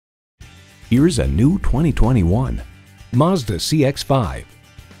Here's a new 2021 Mazda CX-5.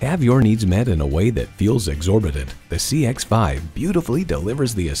 Have your needs met in a way that feels exorbitant. The CX-5 beautifully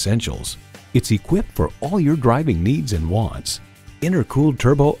delivers the essentials. It's equipped for all your driving needs and wants. Intercooled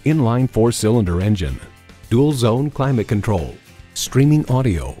turbo inline 4-cylinder engine, dual zone climate control, streaming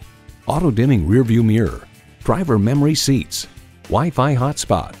audio, auto dimming rearview mirror, driver memory seats, Wi-Fi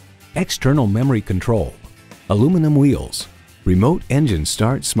hotspot, external memory control, aluminum wheels, remote engine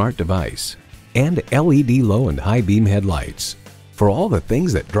start smart device, and LED low and high beam headlights. For all the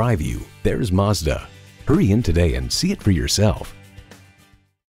things that drive you, there's Mazda. Hurry in today and see it for yourself.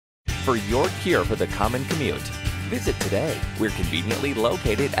 For your cure for the common commute, visit today. We're conveniently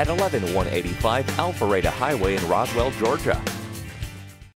located at 11185 Alpharetta Highway in Roswell, Georgia.